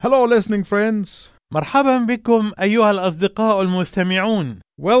Hello listening friends. مرحبا بكم أيها الأصدقاء المستمعون.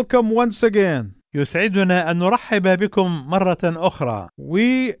 Welcome once again. يسعدنا أن نرحب بكم مرة أخرى.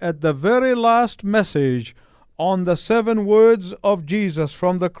 We at the very last message on the 7 words of Jesus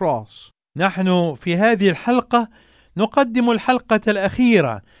from the cross. نحن في هذه الحلقة نقدم الحلقة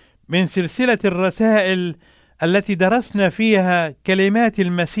الأخيرة من سلسلة الرسائل التي درسنا فيها كلمات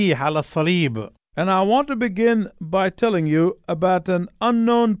المسيح على الصليب. And I want to begin by telling you about an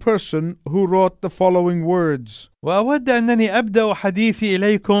unknown person who wrote the following words. وأود أنني أبدأ حديثي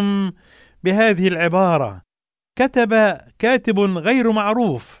إليكم بهذه العبارة: كتب كاتب غير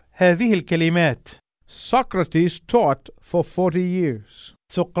معروف هذه الكلمات. Socrates taught for 40 years.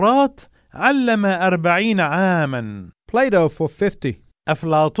 سقراط علم 40 عاما. Plato for 50.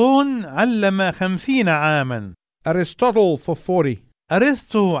 أفلاطون علم 50 عاما. Aristotle for 40.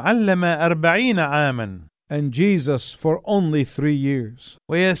 أرسطو علم 40 عاما. And Jesus for only 3 years.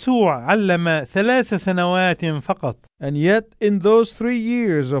 ويسوع علم 3 سنوات فقط. And yet in those 3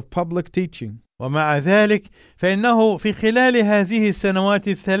 years of public teaching, ومع ذلك فإنه في خلال هذه السنوات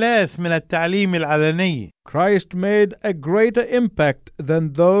الثلاث من التعليم العلني Christ made a greater impact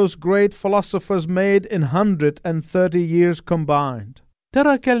than those great philosophers made in 130 years combined.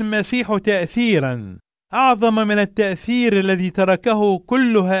 ترك المسيح تأثيرا أعظم من التأثير الذي تركه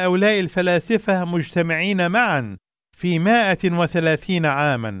كل هؤلاء الفلاسفة مجتمعين معا في 130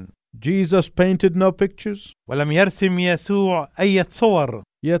 عاما. Jesus painted no pictures, ولم يرسم يسوع أي صور.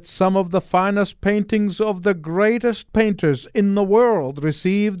 yet some of the finest paintings of the greatest painters in the world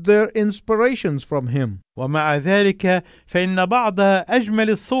received their inspirations from him. ومع ذلك فإن بعض أجمل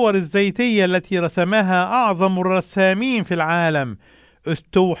الصور الزيتية التي رسمها أعظم الرسامين في العالم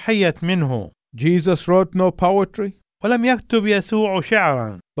استوحيت منه. Jesus wrote no poetry, ولم يكتب يسوع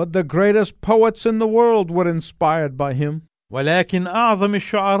شعرا، but the greatest poets in the world were inspired by him. ولكن أعظم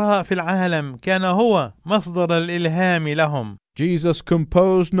الشعراء في العالم كان هو مصدر الإلهام لهم. Jesus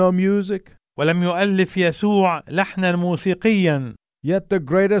composed no music, ولم يؤلف يسوع لحنا موسيقيا، yet the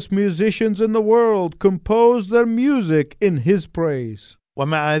greatest musicians in the world composed their music in his praise.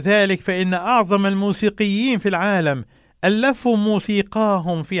 ومع ذلك فإن أعظم الموسيقيين في العالم ألفوا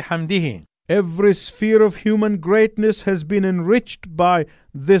موسيقاهم في حمده. Every sphere of human greatness has been enriched by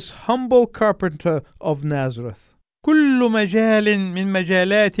this humble carpenter of Nazareth. كل مجال من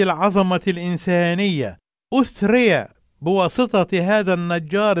مجالات العظمة الإنسانية أثري بواسطة هذا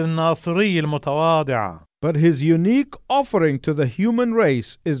النجار الناصري المتواضع. But his unique offering to the human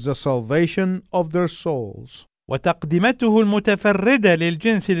race is the salvation of their souls. وتقدمته المتفردة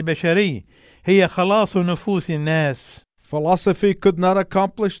للجنس البشري هي خلاص نفوس الناس. Philosophy could not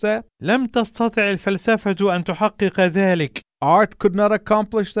accomplish that. لم تستطع الفلسفة أن تحقق ذلك. Art could not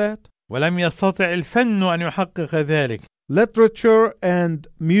accomplish that. ولم يستطع الفن أن يحقق ذلك. Literature and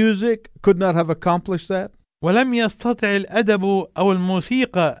music could not have accomplished that. ولم يستطع الأدب أو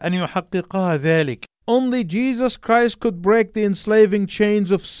الموسيقى أن يحققا ذلك. Only Jesus Christ could break the enslaving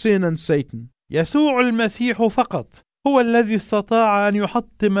chains of sin and Satan. يسوع المسيح فقط هو الذي استطاع أن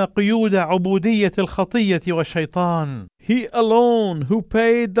يحطم قيود عبودية الخطية والشيطان. He alone who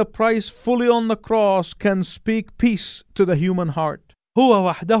paid the price fully on the cross can speak peace to the human heart. هو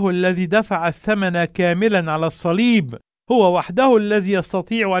وحده الذي دفع الثمن كاملا على الصليب. هو وحده الذي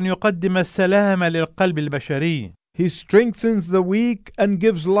يستطيع أن يقدم السلام للقلب البشري. He strengthens the weak and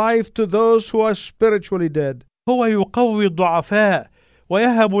gives life to those who are spiritually dead. هو يقوي الضعفاء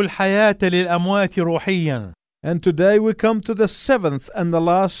ويهب الحياة للأموات روحيا. And today we come to the 7th and the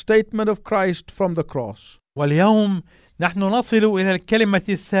last statement of Christ from the cross. واليوم نحن نصل إلى الكلمة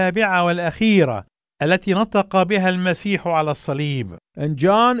السابعة والأخيرة التي نطق بها المسيح على الصليب. And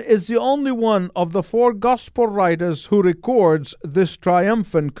John is the only one of the 4 gospel writers who records this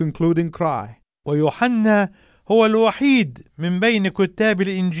triumphant concluding cry. ويوحنا هو الوحيد من بين كتاب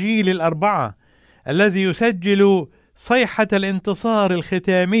الإنجيل ال4 الذي يسجل صيحة الانتصار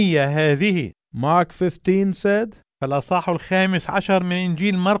الختامية هذه. Mark 15 said, فالأصحاح 15 من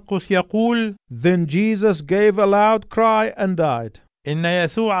إنجيل مرقس يقول: Then Jesus gave a loud cry and died. إن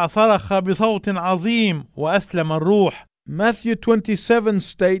يسوع صرخ بصوت عظيم وأسلم الروح. Matthew 27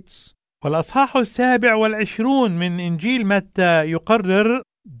 states, والأصحاح 27 من إنجيل متى يقرر: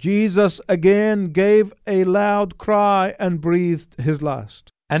 Jesus again gave a loud cry and breathed his last.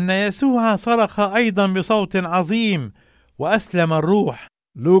 أن يسوع صرخ أيضا بصوت عظيم وأسلم الروح.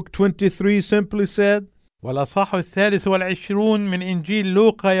 Luke 23 simply said, والأصحاح 23 من إنجيل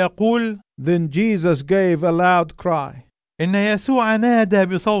لوقا يقول: Then Jesus gave a loud cry. إن يسوع نادى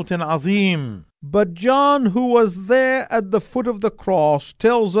بصوت عظيم. But John, who was there at the foot of the cross,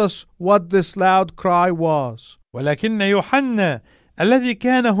 tells us what this loud cry was. ولكن يوحنا الذي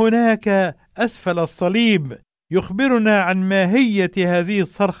كان هناك أسفل الصليب يخبرنا عن ماهية هذه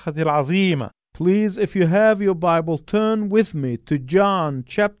الصرخة العظيمة. Please, if you have your Bible, turn with me to John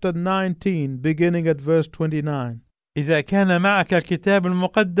chapter 19, beginning at verse 29. إذا كان معك الكتاب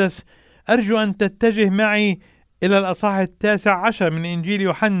المقدس أرجو أن تتجه معي إلى الأصحاح 19 من إنجيل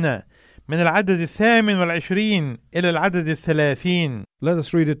يوحنا، من العدد 28 إلى العدد 30. Let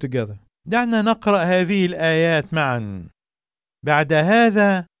us read it together. دعنا نقرأ هذه الآيات معا. بعد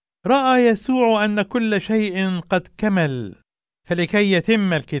هذا رأى يسوع أن كل شيء قد كمل، فلكي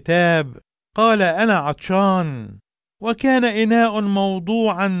يتم الكتاب قال: أنا عطشان. وكان إناء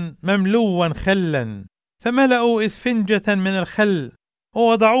موضوعا مملوا خلا، فملأوا إسفنجة من الخل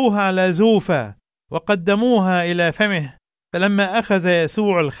ووضعوها على زوفة وقدموها إلى فمه. فلما أخذ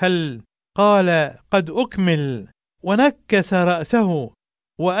يسوع الخل قال: قد أكمل، ونكس رأسه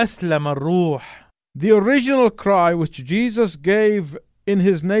وأسلم الروح. The original cry which Jesus gave in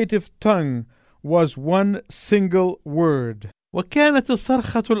his native tongue was one single word. وكانت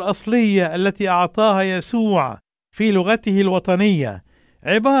الصرخة الأصلية التي أعطاها يسوع في لغته الوطنية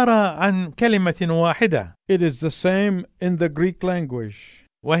عبارة عن كلمة واحدة. It is the same in the Greek language.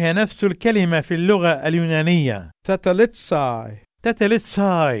 وهي نفس الكلمة في اللغة اليونانية.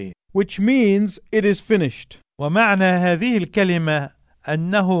 تتلتساي. Which means it is finished. ومعنى هذه الكلمة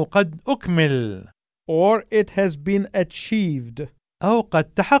أنه قد أكمل. Or it has been achieved. أو قد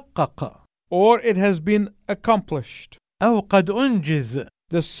تحقق. Or it has been accomplished. أو قد أنجز.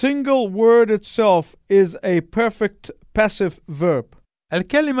 The single word itself is a perfect passive verb.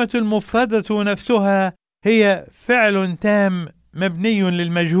 الكلمة المفردة نفسها هي فعل تام مبني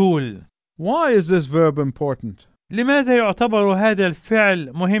للمجهول. Why is this verb important? لماذا يعتبر هذا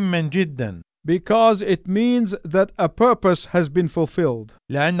الفعل مهما جدا؟ Because it means that a purpose has been fulfilled.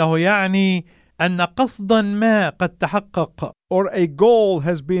 لأنه يعني أن قصدا ما قد تحقق. Or a goal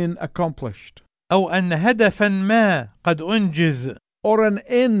has been accomplished. أو أن هدفا ما قد أنجز. Or an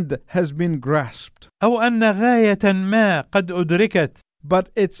end has been grasped. أو أن غاية ما قد أدركت. But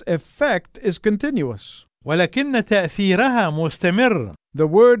its effect is continuous. ولكن تأثيرها مستمر. The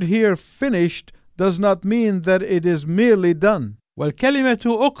word here finished does not mean that it is merely done. والكلمة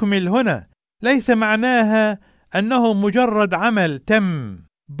أكمل هنا ليس معناها أنه مجرد عمل تم.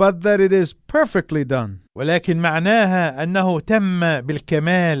 But that it is perfectly done. ولكن معناها أنه تم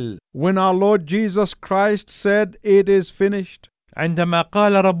بالكمال. When our Lord Jesus Christ said it is finished, عندما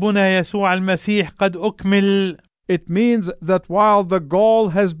قال ربنا يسوع المسيح قد أكمل, it means that while the goal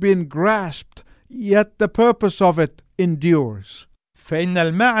has been grasped, yet the purpose of it endures. فإن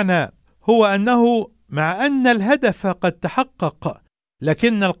المعنى هو أنه مع أن الهدف قد تحقق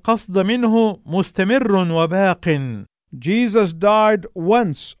لكن القصد منه مستمر وباق. Jesus died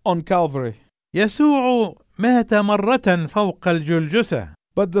once on Calvary. يسوع مات مرة فوق الجلجثة.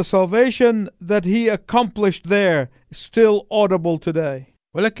 But the salvation that he accomplished there is still audible today.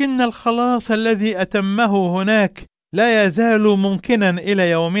 ولكن الخلاص الذي أتمه هناك لا يزال ممكنا إلى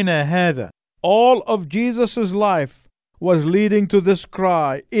يومنا هذا. All of Jesus' life was leading to this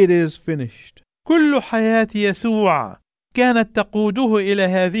cry, it is finished. كل حياة يسوع كانت تقوده إلى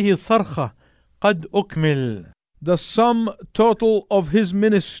هذه الصرخة قد أكمل. The sum total of his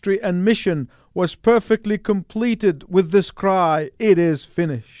ministry and mission was perfectly completed with this cry, it is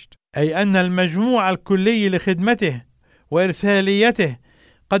finished. أي أن المجموع الكلي لخدمته وإرساليته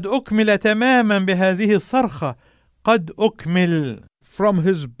قد أكمل تماما بهذه الصرخة قد أكمل. From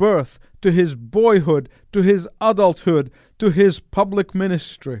his birth to his boyhood to his adulthood to his public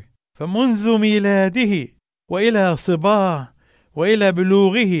ministry. فمنذ ميلاده وإلى صباه وإلى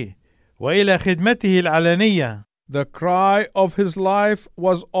بلوغه وإلى خدمته العلنية. The cry of his life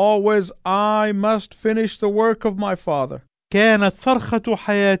was always, I must finish the work of my Father. كانت صرخة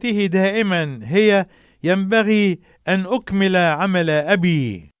حياته دائما هي ينبغي أن أكمل عمل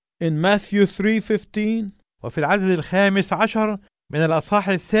أبي. In Matthew 3:15, وفي العدد 15 من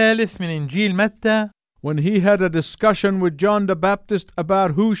الأصحاح 3 من إنجيل متى, when he had a discussion with John the Baptist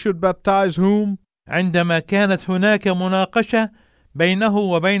about who should baptize whom, عندما كانت هناك مناقشة بينه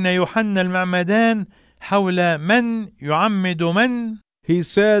وبين يوحنا المعمدان حول من يعمد من, he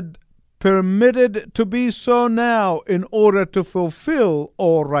said, permitted to be so now in order to fulfill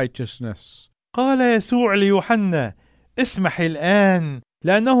all righteousness. قال يسوع ليوحنا اسمح الآن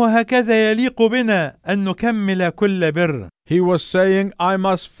لأنه هكذا يليق بنا أن نكمل كل بر. He was saying, I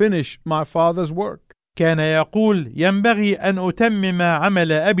must finish my Father's work. كان يقول ينبغي أن أتمم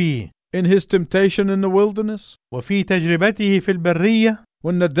عمل أبي. In his temptation in the wilderness, وفي تجربته في البرية,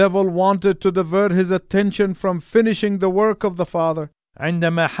 when the devil wanted to divert his attention from finishing the work of the Father,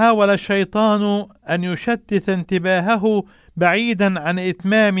 عندما حاول الشيطان أن يشتت انتباهه بعيدا عن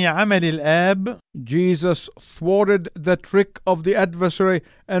إتمام عمل الآب. Jesus thwarted the trick of the adversary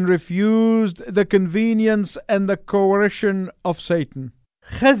and refused the convenience and the coercion of Satan.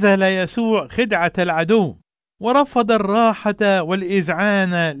 خذل يسوع خدعة العدو ورفض الراحة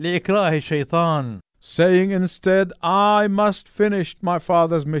والإذعان لإكراه الشيطان. Saying instead, I must finish my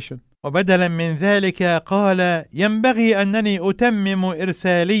Father's mission. وبدلا من ذلك قال ينبغي أنني أتمم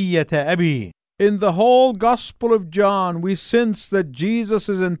إرسالية أبي. In the whole Gospel of John, we sense that Jesus'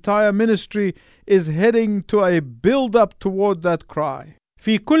 entire ministry is heading to a build-up toward that cry.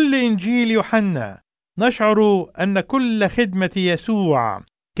 في كل إنجيل يوحنا نشعر أن كل خدمة يسوع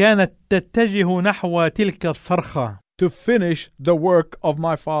كانت تتجه نحو تلك الصرخة. To finish the work of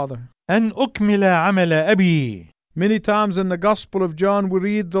my Father. أن أكمل عمل أبي. Many times in the Gospel of John, we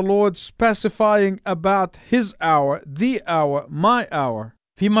read the Lord specifying about His hour, the hour, my hour.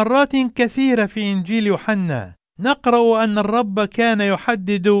 في مرات كثيرة في إنجيل يوحنا نقرأ أن الرب كان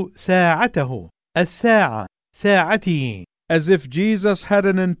يحدد ساعته، الساعة، ساعتي. As if Jesus had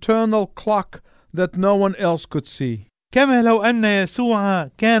an internal clock that no one else could see. كما لو أن يسوع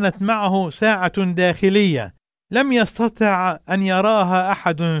كانت معه ساعة داخلية لم يستطع أن يراها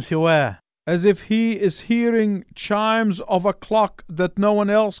أحد سواه. As if he is hearing chimes of a clock that no one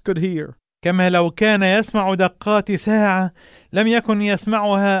else could hear. كما لو كان يسمع دقات ساعة لم يكن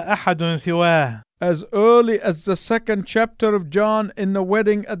يسمعها أحد سواه. As early as the 2nd chapter of John in the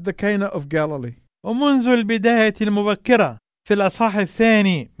wedding at the Cana of Galilee. ومنذ البداية المبكرة في الأصحاح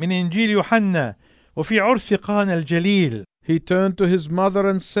الثاني من إنجيل يوحنا وفي عرس قانا الجليل. He turned to his mother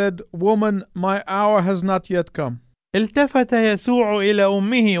and said, Woman, my hour has not yet come. التفت يسوع إلى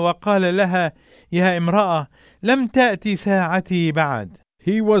أمه وقال لها يا امرأة لم تأتي ساعتي بعد.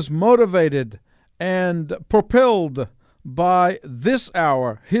 He was motivated and propelled by this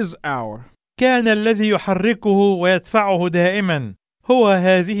hour, his hour. كان الذي يحركه ويدفعه دائما هو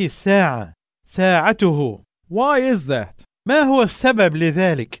هذه الساعة، ساعته. Why is that? ما هو السبب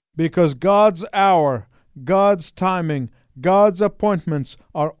لذلك؟ Because God's hour, God's timing, God's appointments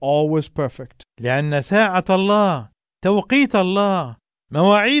are always perfect. لأن ساعة الله، توقيت الله،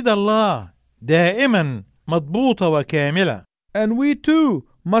 مواعيد الله دائما مضبوطة وكاملة. And we too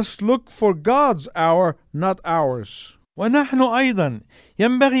must look for God's hour, not ours. ونحن أيضا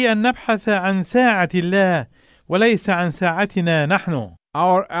ينبغي أن نبحث عن ساعة الله وليس عن ساعتنا نحن.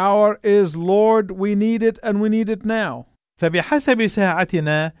 Our hour is, Lord, we need it and we need it now. فبحسب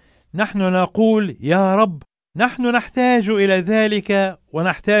ساعتنا نحن نقول يا رب نحن نحتاج إلى ذلك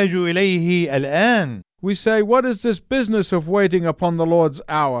ونحتاج إليه الآن. We say, what is this business of waiting upon the Lord's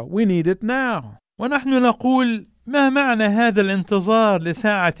hour? We need it now. ونحن نقول ما معنى هذا الانتظار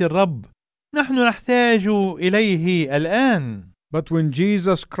لساعة الرب؟ نحن نحتاج إليه الآن. But when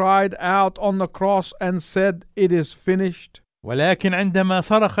Jesus cried out on the cross and said, it is finished. ولكن عندما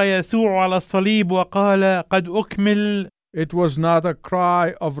صرخ يسوع على الصليب وقال قد أكمل. It was not a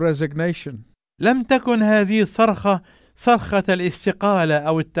cry of resignation. لم تكن هذه الصرخة صرخة الاستقالة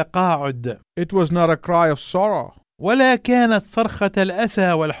أو التقاعد. It was not a cry of sorrow. ولا كانت صرخة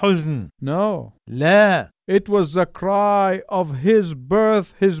الأسى والحزن. No. لا. It was the cry of his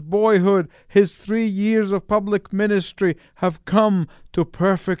birth, his boyhood, his 3 years of public ministry have come to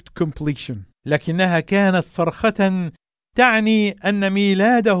perfect completion. لكنها كانت صرخة تعني أن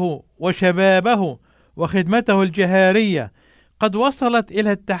ميلاده وشبابه وخدمته الجهارية قد وصلت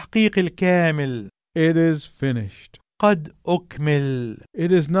إلى التحقيق الكامل. It is finished. قد أكمل.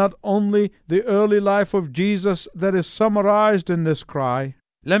 It is not only the early life of Jesus that is summarized in this cry.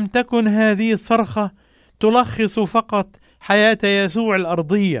 لم تكن هذه الصرخة تلخص فقط حياة يسوع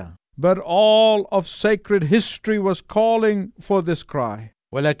الأرضية. But all of sacred history was calling for this cry.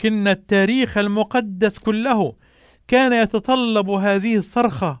 ولكن التاريخ المقدس كله كان يتطلب هذه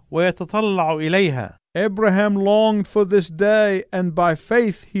الصرخة ويتطلع إليها. Abraham longed for this day and by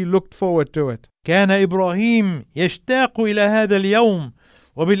faith he looked forward to it. كان إبراهيم يشتاق إلى هذا اليوم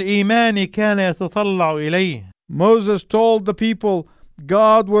وبالإيمان كان يتطلع إليه. Moses told the people,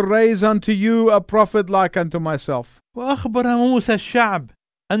 God will raise unto you a prophet like unto myself. وأخبر موسى الشعب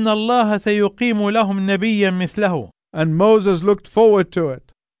أن الله سيقيم لهم نبيا مثله. And Moses looked forward to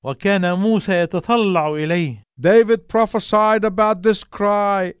it. وكان موسى يتطلع إليه. David prophesied about this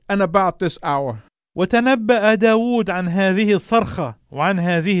cry and about this hour. وتنبأ داود عن هذه الصرخة وعن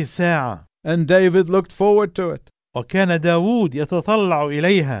هذه الساعة. And David looked forward to it. وكان داود يتطلع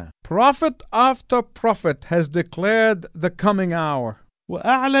إليها. Prophet after prophet has declared the coming hour.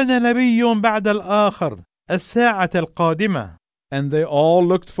 وأعلن نبي بعد الآخر الساعة القادمة. And they all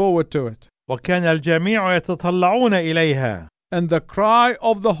looked forward to it. وكان الجميع يتطلعون إليها. And the cry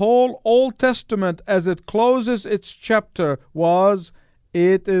of the whole Old Testament as it closes its chapter was,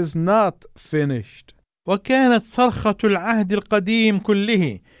 "It is not finished." وكانت صرخة العهد القديم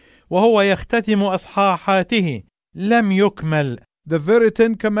كله وهو يختتم أصحاحاته لم يكمل. The very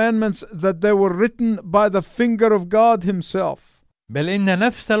 10 commandments that they were written by the finger of God himself. بل إن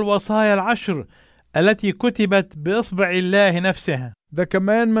نفس الوصايا العشر التي كتبت بإصبع الله نفسها. The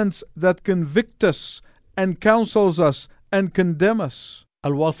commandments that convict us and counsels us and condemn us.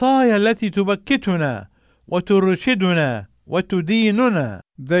 الوصايا التي تبكتنا وترشدنا وتديننا.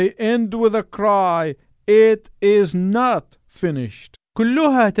 They end with a cry, "It is not finished."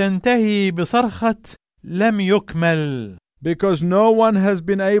 كلها تنتهي بصرخة لم يكمل. Because no one has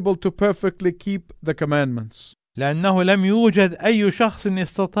been able to perfectly keep the commandments. لأنه لم يوجد أي شخص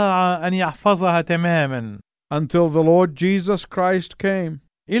استطاع أن يحفظها تماما. Until the Lord Jesus Christ came.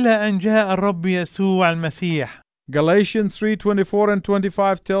 إلى أن جاء الرب يسوع المسيح. Galatians 3:24 and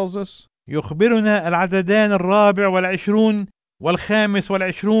 25 tells us. يخبرنا العددان 24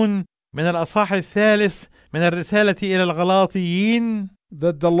 و25 من الأصحاح 3 من الرسالة إلى الغلاطيين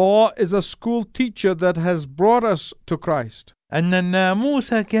That the law is a school teacher that has brought us to Christ. أن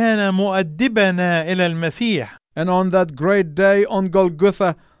الناموس كان مؤدبنا إلى المسيح. And on that great day on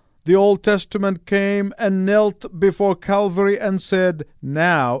Golgotha, the Old Testament came and knelt before Calvary and said,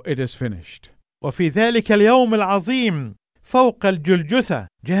 "Now it is finished." وفي ذلك اليوم العظيم فوق الجلجثة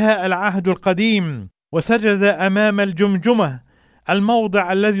جاء العهد القديم وسجد أمام الجمجمة،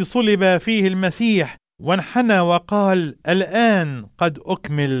 الموضع الذي صلب فيه المسيح، وانحنى وقال: الآن قد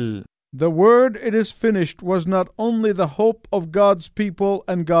أكمل. The word "it is finished" was not only the hope of God's people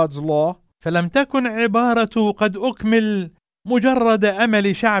and God's law. فلم تكن عبارة قد أكمل مجرد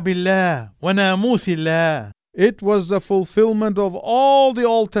أمل شعب الله وناموس الله. It was the fulfillment of all the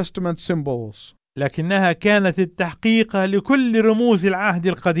Old Testament symbols. لكنها كانت التحقيق لكل رموز العهد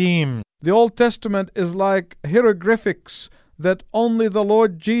القديم. The Old Testament is like hieroglyphics that only the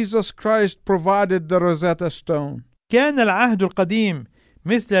Lord Jesus Christ provided the Rosetta Stone. كان العهد القديم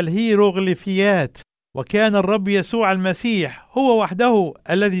مثل الهيروغليفيات، وكان الرب يسوع المسيح هو وحده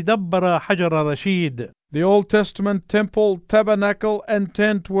الذي دبر حجر رشيد. The Old Testament temple, tabernacle, and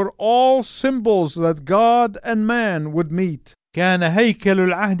tent were all symbols that God and man would meet. كان هيكل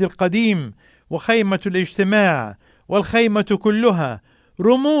العهد القديم وخيمة الاجتماع والخيمة كلها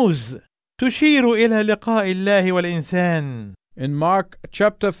رموز تشير إلى لقاء الله والإنسان. In Mark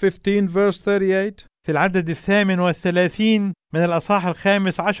chapter 15 verse 38, في العدد 38 من الأصحاح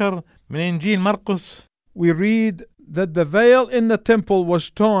 15 من إنجيل مرقس we read that the veil in the temple was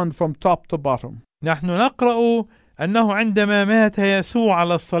torn from top to bottom. نحن نقرأ أنه عندما مات يسوع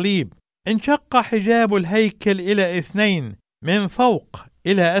على الصليب انشق حجاب الهيكل إلى 2 من فوق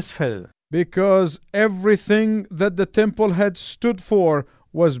إلى أسفل. Because everything that the temple had stood for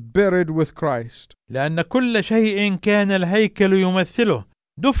was buried with Christ. لأن كل شيء كان الهيكل يمثله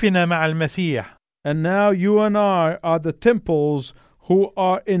دفن مع المسيح. And now you and I are the temples who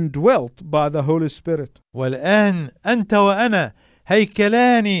are indwelt by the Holy Spirit. والآن أنت وأنا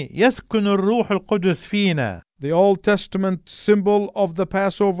هيكلان يسكن الروح القدس فينا. The Old Testament symbol of the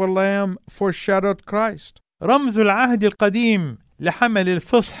Passover lamb foreshadowed Christ. رمز العهد القديم لحمل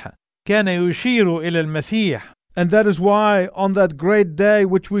الفصح كان يشير إلى المسيح. And that is why on that great day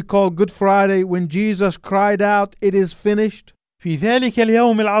which we call Good Friday, when Jesus cried out, "It is finished," في ذلك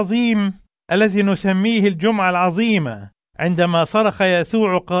اليوم العظيم الذي نسميه الجمعة العظيمة، عندما صرخ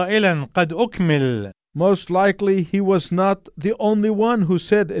يسوع قائلا: قد أكمل. most likely he was not the only one who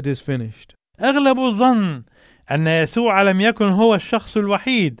said it is finished. أغلب الظن أن يسوع لم يكن هو الشخص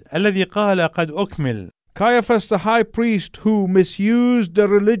الوحيد الذي قال قد أكمل. Caiaphas, the high priest who misused the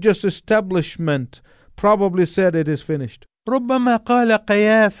religious establishment, probably said it is finished. ربما قال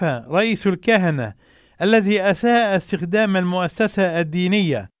قيافة رئيس الكهنة الذي أساء استخدام المؤسسة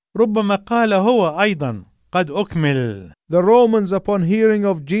الدينية، ربما قال هو أيضا قد أكمل. The Romans, upon hearing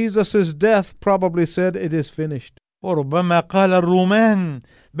of Jesus' death, probably said it is finished. وربما قال الرومان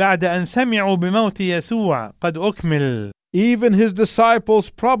بعد أن سمعوا بموت يسوع قد أكمل. Even his disciples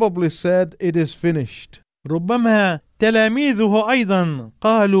probably said it is finished. ربما تلاميذه أيضا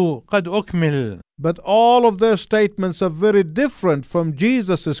قالوا قد أكمل. But all of their statements are very different from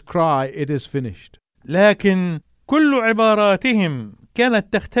Jesus' cry, "It is finished." لكن كل عباراتهم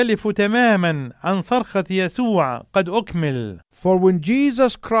كانت تختلف تماما عن صرخة يسوع قد أكمل. For when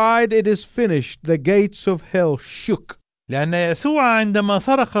Jesus cried, "It is finished," the gates of hell shook. لأن يسوع عندما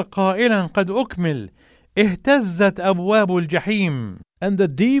صرخ قائلا قد أكمل اهتزت أبواب الجحيم. And the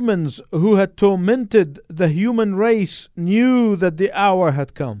demons who had tormented the human race knew that the hour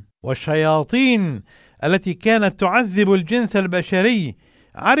had come. والشياطين التي كانت تعذب الجنس البشري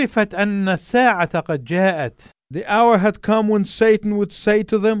عرفت أن الساعة قد جاءت. The hour had come when Satan would say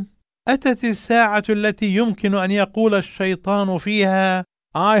to them, أتت الساعة التي يمكن أن يقول الشيطان فيها: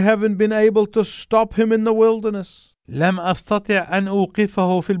 I haven't been able to stop him in the wilderness. لم أستطع أن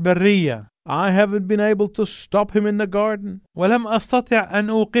أوقفه في البرية. I haven't been able to stop him in the garden. ولم أستطع أن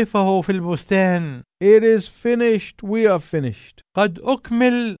أوقفه في البستان. It is finished. We are finished. قد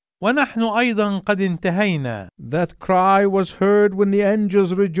أكمل ونحن أيضا قد انتهينا. That cry was heard when the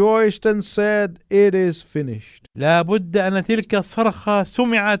angels rejoiced and said, It is finished. لا بد أن تلك الصرخة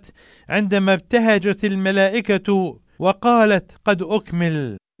سمعت عندما ابتهجت الملائكة وقالت: قد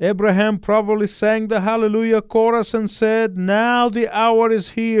أكمل. Abraham probably sang the Hallelujah chorus and said, Now the hour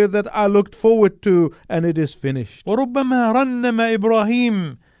is here that I looked forward to, and it is finished. وربما رنم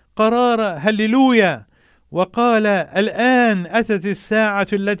إبراهيم قرار هللويا وقال: الآن أتت الساعة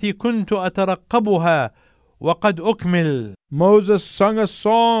التي كنت أترقبها وقد أكمل. Moses sung a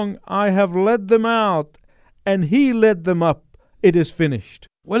song, I have led them out, and he led them up. It is finished.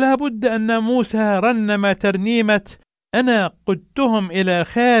 ولا بد أن موسى رنم ترنيمة: أنا قدتهم إلى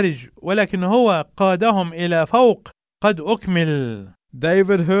الخارج ولكن هو قادهم إلى فوق. قد أكمل.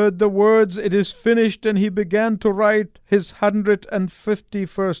 David heard the words, It is finished, and he began to write his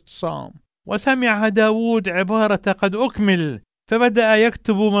 151st Psalm. وسمع داود عبارة قد أكمل فبدأ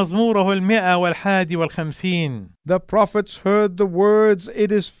يكتب مزموره 151. The prophets heard the words,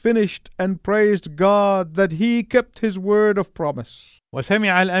 It is finished, and praised God that he kept his word of promise.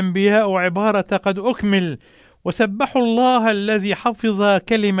 وسمع الأنبياء عبارة قد أكمل وسبحوا الله الذي حفظ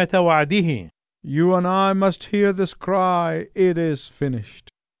كلمة وعده. You and I must hear this cry, It is finished.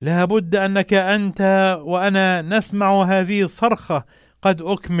 لا بد أنك أنت وأنا نسمع هذه الصرخة: قد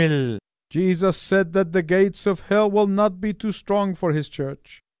أكمل. Jesus said that the gates of hell will not be too strong for his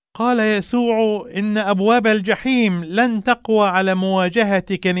church. قال يسوع إن أبواب الجحيم لن تقوى على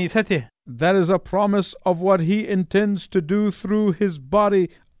مواجهة كنيسته. That is a promise of what he intends to do through his body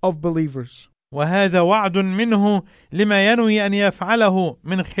of believers. وهذا وعد منه لما ينوي أن يفعله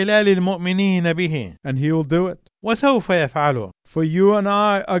من خلال المؤمنين به. And he will do it. وسوف يفعله. For you and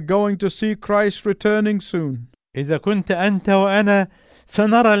I are going to see Christ returning soon. إذا كنت أنت وأنا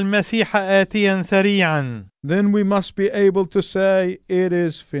سنرى المسيح آتيا سريعا. Then we must be able to say, It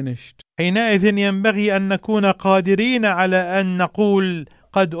is finished. حينئذ ينبغي أن نكون قادرين على أن نقول: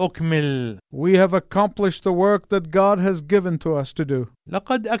 قد أكمل. We have accomplished the work that God has given to us to do.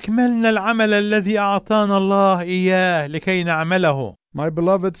 لقد أكملنا العمل الذي أعطانا الله إياه لكي نعمله. My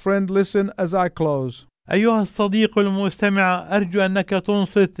beloved friend, listen as I close. أيها الصديق المستمع، أرجو أنك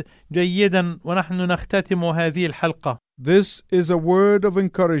تنصت جيدا ونحن نختتم هذه الحلقة. This is a word of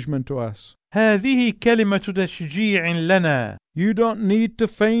encouragement to us. هذه كلمة تشجيع لنا. You don't need to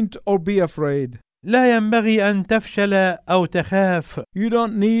faint or be afraid. لا ينبغي أن تفشل أو تخاف. You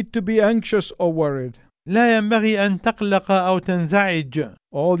don't need to be anxious or worried. لا ينبغي أن تقلق أو تنزعج.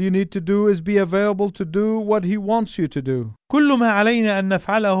 All you need to do is be available to do what he wants you to do. كل ما علينا أن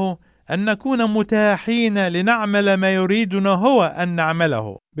نفعله أن نكون متاحين لنعمل ما يريدنا هو أن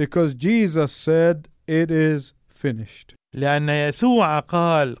نعمله. Because Jesus said, It is finished. لأن يسوع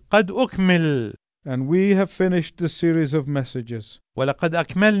قال: قد أكمل. And we have finished the series of messages. ولقد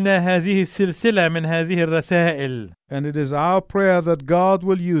أكملنا هذه السلسلة من هذه الرسائل. And it is our prayer that God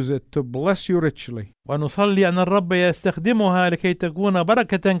will use it to bless you richly. ونصلي أن الرب يستخدمها لكي تكون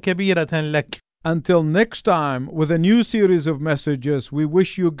بركة كبيرة لك. Until next time, with a new series of messages, we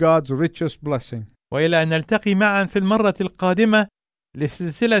wish you God's richest blessing. وإلى أن نلتقي معا في المرة القادمة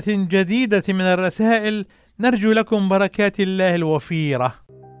لسلسلة جديدة من الرسائل، نرجو لكم بركات الله الوفيرة.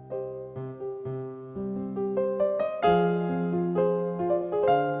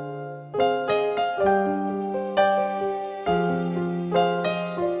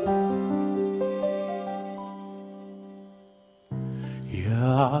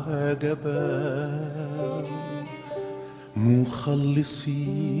 يا عجبا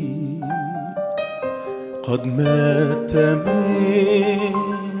مخلصي قد مات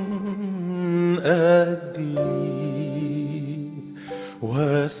من أجلي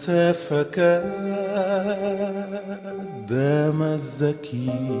وسفك الدم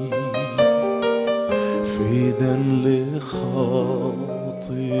الزكي فدا لخاطئ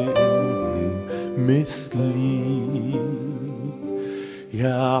مثلي.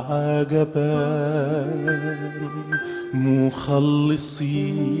 يا عجبا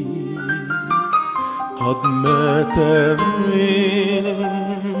مخلصي قد مات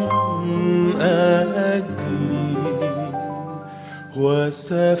من أجلي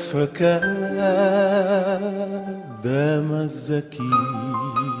وسفك الدم الزكي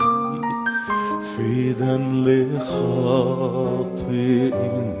فدا لخاطئ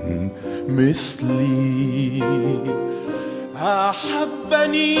مثلي.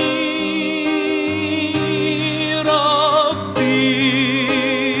 أحبني ربي،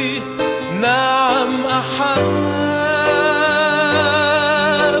 نعم أحبني.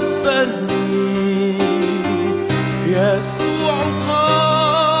 يسوع قد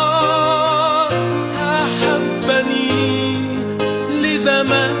أحبني، لذا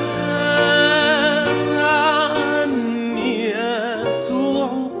مات عني.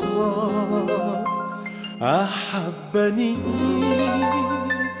 يسوع قد أحبني،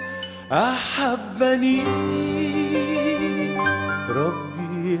 أحبني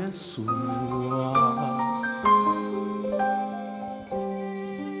ربي يسوع.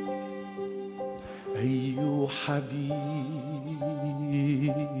 أي حبيب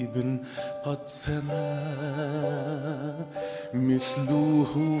قد سما،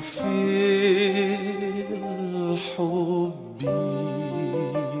 مثله في الحب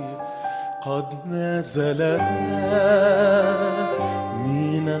قد نزل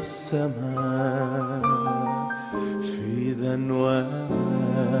من السماء، فدا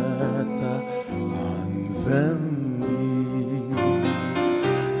ومات عن ذنبي.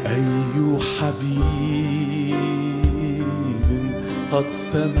 أي حبيب قد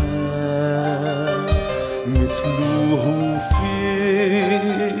سما، مثله في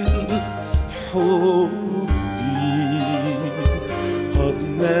الحب قد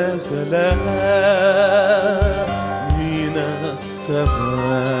نزل من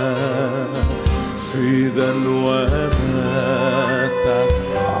السماء، فدا ومات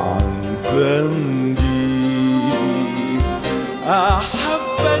عن ذنبي.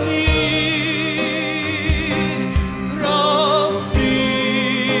 أحبني ربي،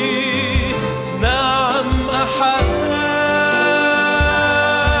 نعم أحبني.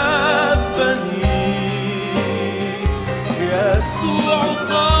 يسوع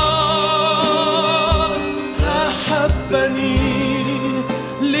قد أحبني،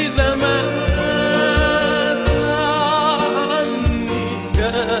 لذا مات عني.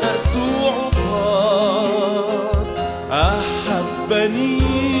 يسوع قد أحبني،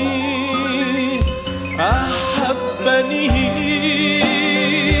 أحبني،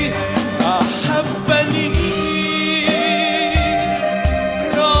 أحبني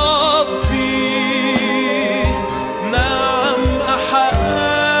ربي، نعم أحبني.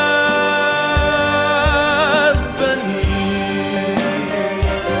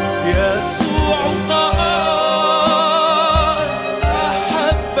 يسوع قد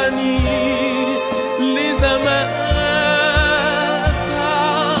أحبني، لذا مات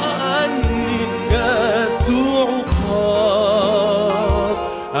عني. يسوع قد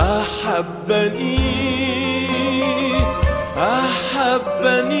أحبني،